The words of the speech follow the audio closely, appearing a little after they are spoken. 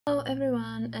Hello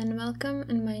everyone and welcome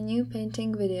in my new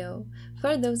painting video.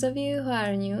 For those of you who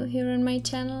are new here on my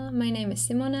channel, my name is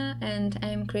Simona and I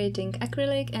am creating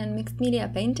acrylic and mixed media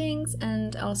paintings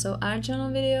and also art journal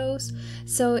videos.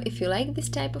 So if you like this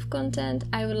type of content,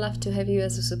 I would love to have you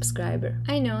as a subscriber.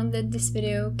 I know that this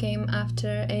video came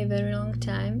after a very long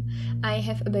time. I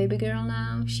have a baby girl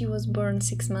now, she was born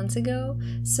 6 months ago,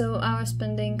 so I was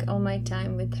spending all my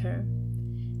time with her.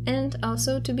 And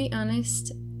also, to be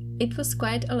honest, it was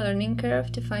quite a learning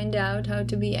curve to find out how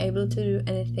to be able to do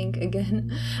anything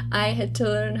again. I had to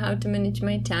learn how to manage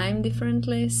my time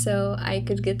differently so I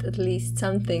could get at least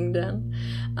something done.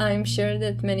 I'm sure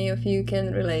that many of you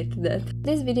can relate to that.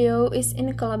 This video is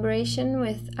in collaboration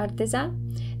with Arteza.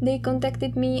 They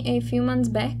contacted me a few months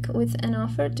back with an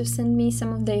offer to send me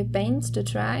some of their paints to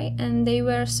try, and they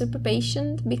were super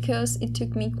patient because it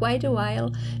took me quite a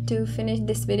while to finish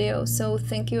this video, so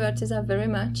thank you Arteza very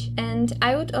much. And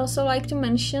I would also like to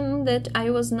mention that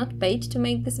I was not paid to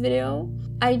make this video.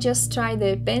 I just tried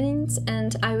their paints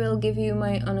and I will give you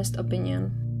my honest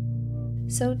opinion.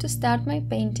 So to start my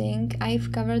painting,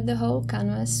 I've covered the whole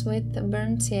canvas with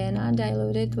burnt sienna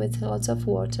diluted with lots of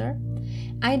water.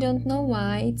 I don't know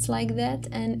why it's like that,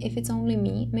 and if it's only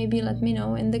me, maybe let me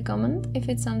know in the comment if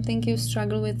it's something you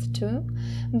struggle with too.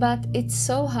 But it's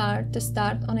so hard to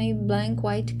start on a blank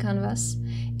white canvas.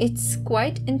 It's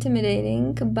quite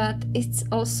intimidating, but it's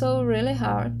also really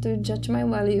hard to judge my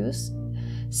values.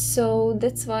 So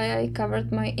that's why I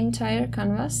covered my entire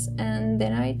canvas and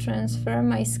then I transfer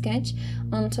my sketch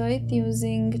onto it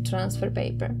using transfer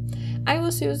paper. I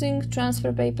was using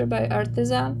transfer paper by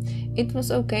Arteza. It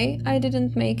was okay, I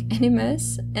didn't make any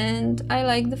mess, and I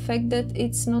like the fact that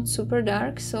it's not super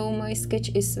dark, so my sketch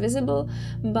is visible,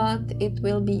 but it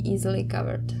will be easily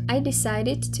covered. I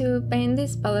decided to paint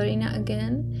this ballerina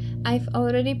again. I've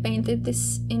already painted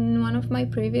this in one of my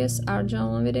previous art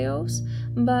journal videos,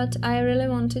 but I really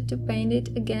wanted to paint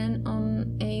it again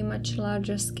on a much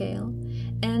larger scale.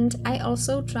 And I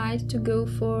also tried to go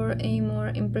for a more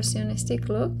impressionistic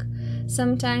look.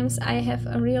 Sometimes I have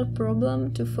a real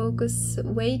problem to focus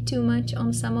way too much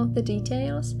on some of the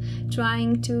details,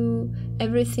 trying to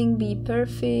everything be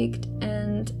perfect,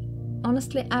 and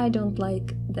honestly I don't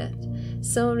like that.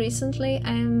 So recently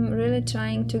I'm really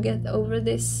trying to get over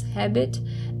this habit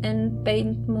and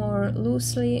paint more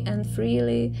loosely and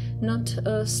freely, not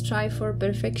strive for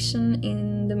perfection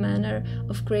in the manner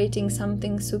of creating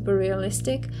something super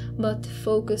realistic, but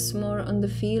focus more on the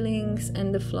feelings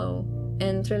and the flow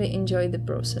and really enjoy the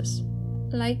process.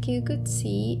 Like you could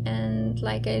see, and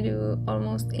like I do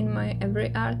almost in my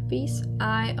every art piece,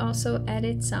 I also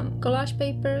added some collage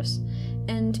papers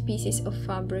and pieces of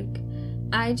fabric.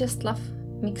 I just love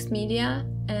mixed media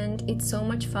and it's so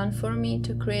much fun for me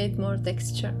to create more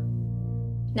texture.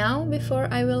 Now, before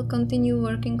I will continue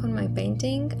working on my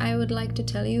painting, I would like to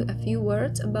tell you a few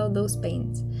words about those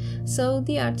paints. So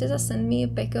the Arteza sent me a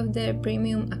pack of their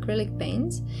premium acrylic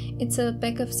paints. It's a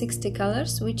pack of 60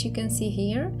 colors, which you can see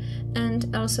here,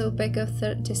 and also a pack of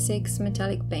 36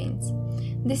 metallic paints.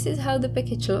 This is how the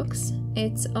package looks.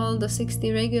 It's all the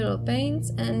 60 regular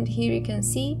paints, and here you can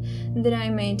see that I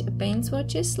made paint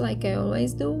swatches like I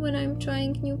always do when I'm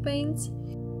trying new paints.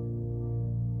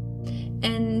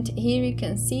 And here you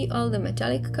can see all the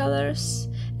metallic colors,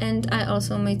 and I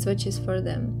also made swatches for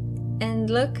them. And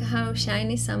look how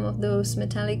shiny some of those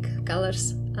metallic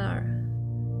colors are.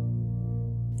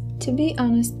 To be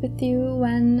honest with you,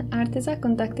 when Arteza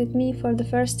contacted me for the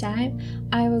first time,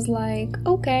 I was like,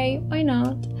 okay, why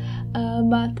not?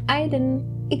 But I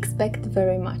didn't expect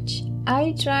very much.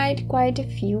 I tried quite a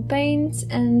few paints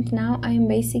and now I'm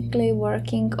basically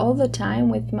working all the time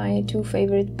with my two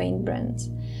favorite paint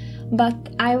brands. But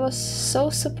I was so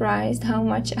surprised how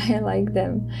much I like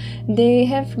them. They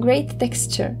have great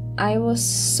texture. I was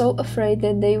so afraid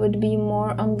that they would be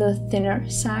more on the thinner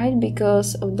side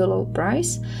because of the low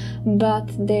price, but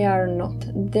they are not.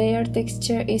 Their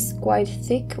texture is quite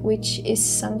thick, which is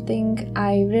something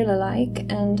I really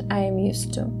like and I am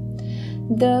used to.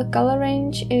 The color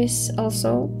range is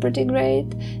also pretty great.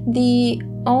 The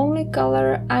only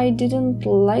color I didn't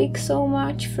like so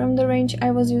much from the range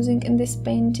I was using in this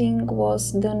painting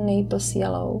was the Naples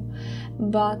yellow,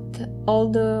 but all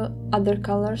the other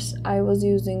colors I was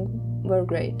using were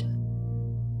great.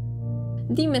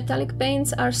 The metallic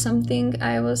paints are something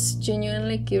I was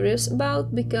genuinely curious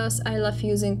about because I love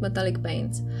using metallic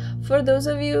paints. For those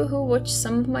of you who watched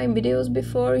some of my videos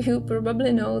before, you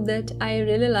probably know that I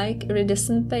really like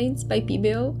iridescent paints by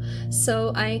PBO,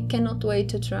 so I cannot wait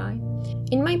to try.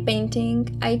 In my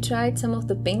painting, I tried some of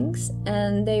the pinks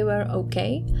and they were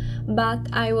okay, but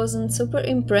I wasn't super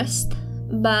impressed.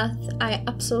 But I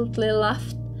absolutely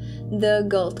loved the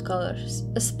gold colors,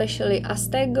 especially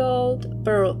Aztec gold,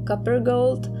 pearl copper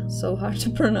gold, so hard to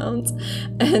pronounce,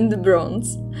 and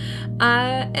bronze.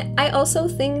 I also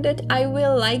think that I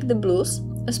will like the blues,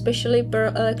 especially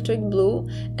pearl electric blue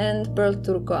and pearl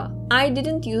turquoise. I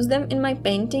didn't use them in my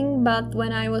painting, but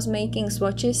when I was making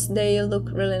swatches they look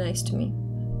really nice to me.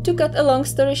 To cut a long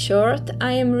story short,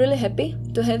 I am really happy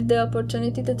to have the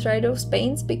opportunity to try those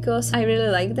paints because I really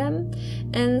like them,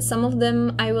 and some of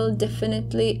them I will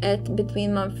definitely add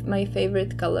between my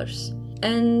favorite colors.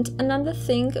 And another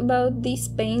thing about these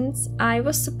paints I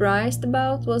was surprised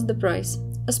about was the price,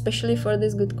 especially for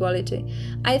this good quality.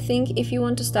 I think if you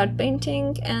want to start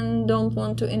painting and don't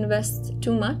want to invest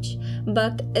too much,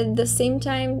 but at the same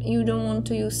time you don't want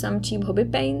to use some cheap hobby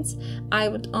paints, I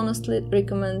would honestly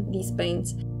recommend these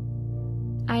paints.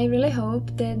 I really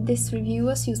hope that this review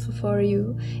was useful for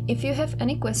you. If you have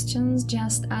any questions,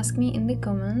 just ask me in the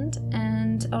comment.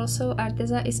 And also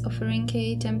Arteza is offering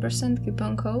a 10%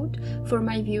 coupon code for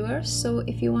my viewers, so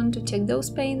if you want to check those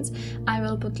paints, I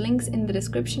will put links in the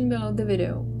description below the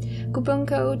video. Coupon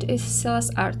code is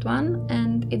SELASART1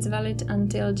 and it's valid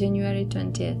until January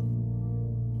 20th.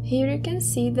 Here you can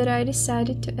see that I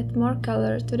decided to add more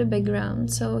color to the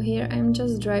background, so here I'm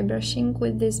just dry brushing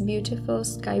with this beautiful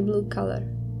sky blue color.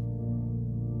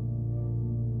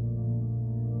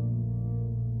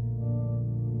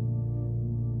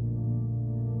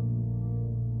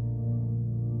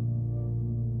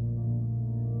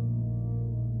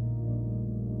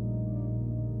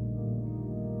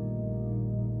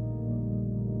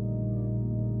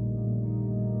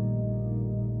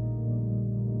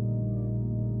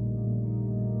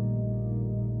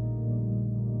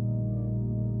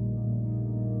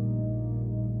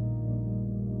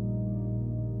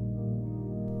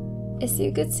 As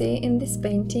you could see in this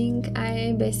painting,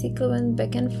 I basically went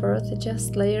back and forth,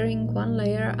 just layering one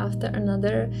layer after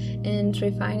another and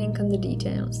refining on the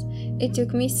details. It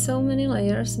took me so many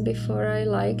layers before I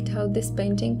liked how this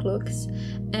painting looks,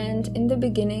 and in the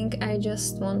beginning I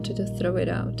just wanted to throw it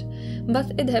out.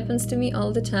 But it happens to me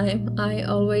all the time. I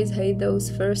always hate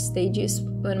those first stages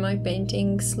when my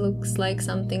paintings looks like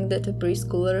something that a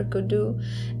preschooler could do,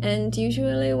 and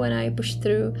usually when I push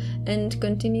through and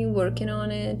continue working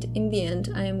on it, in the end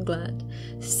I am glad.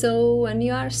 So when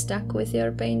you are stuck with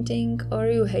your painting or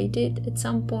you hate it at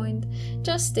some point,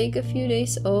 just take a few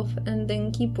days off and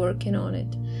then keep working on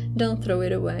it. Don't throw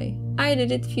it away. I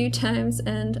did it a few times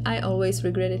and I always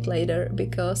regret it later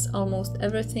because almost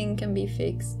everything can be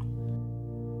fixed.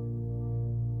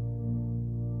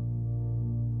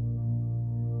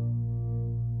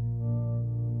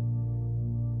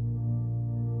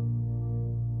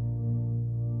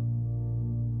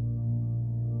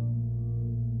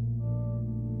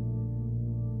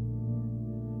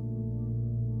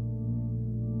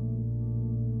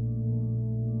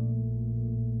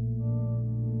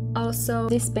 Also,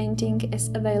 this painting is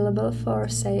available for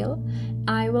sale.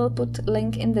 I will put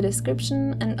link in the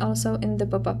description and also in the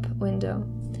pop-up window.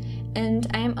 And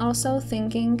I am also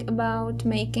thinking about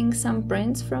making some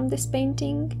prints from this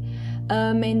painting,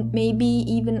 maybe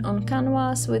even on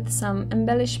canvas with some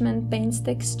embellishment, paints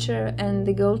texture and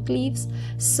the gold leaves.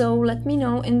 So let me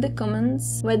know in the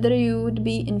comments whether you would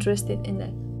be interested in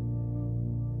that.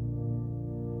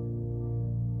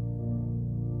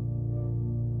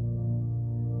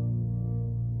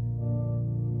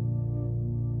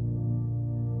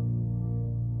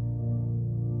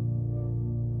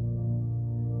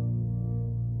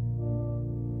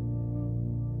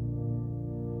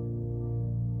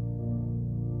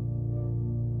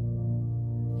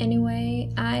 Anyway,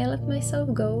 I let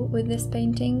myself go with this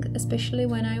painting, especially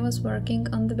when I was working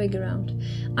on the background.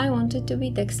 I wanted to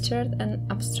be textured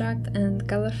and abstract and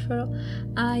colorful.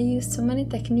 I used so many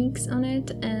techniques on it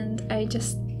and I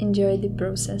just enjoyed the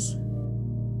process.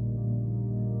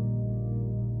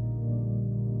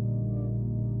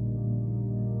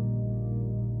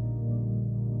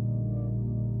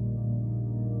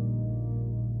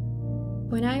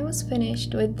 When I was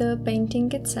finished with the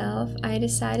painting itself, I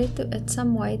decided to add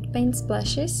some white paint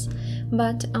splashes,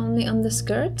 but only on the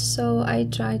skirt, so I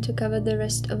tried to cover the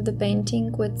rest of the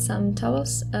painting with some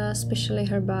towels, especially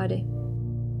her body.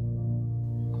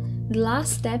 The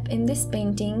last step in this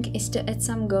painting is to add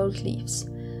some gold leaves.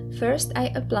 First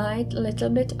I applied a little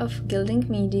bit of gilding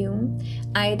medium.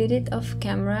 I did it off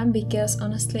camera because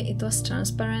honestly it was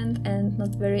transparent and not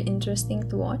very interesting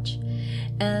to watch.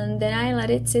 And then I let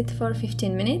it sit for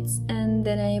 15 minutes and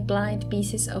then I applied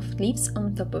pieces of leaves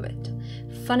on top of it.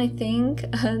 funny thing,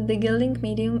 the gilding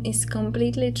medium is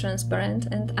completely transparent,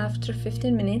 and after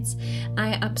 15 minutes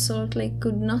I absolutely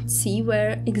could not see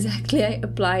where exactly I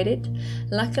applied it.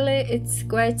 Luckily it's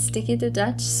quite sticky to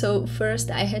touch, so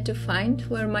first I had to find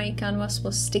where my canvas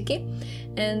was sticky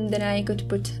and then I could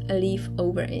put a leaf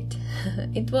over it.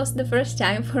 It was the first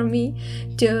time for me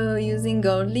to using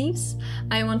gold leaves.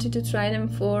 I wanted to try them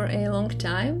for a long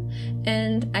time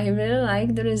and I really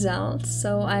like the results,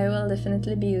 so I will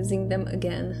definitely be using them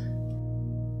again.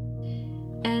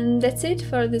 And that's it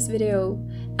for this video.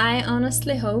 I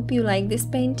honestly hope you like this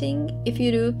painting. If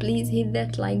you do, please hit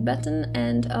that like button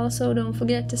and also don't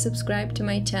forget to subscribe to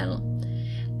my channel.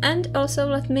 And also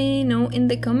let me know in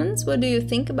the comments what do you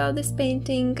think about this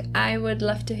painting. I would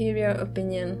love to hear your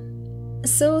opinion.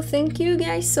 So thank you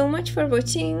guys so much for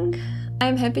watching.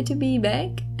 I'm happy to be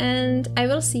back and I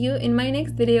will see you in my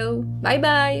next video. Bye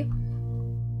bye!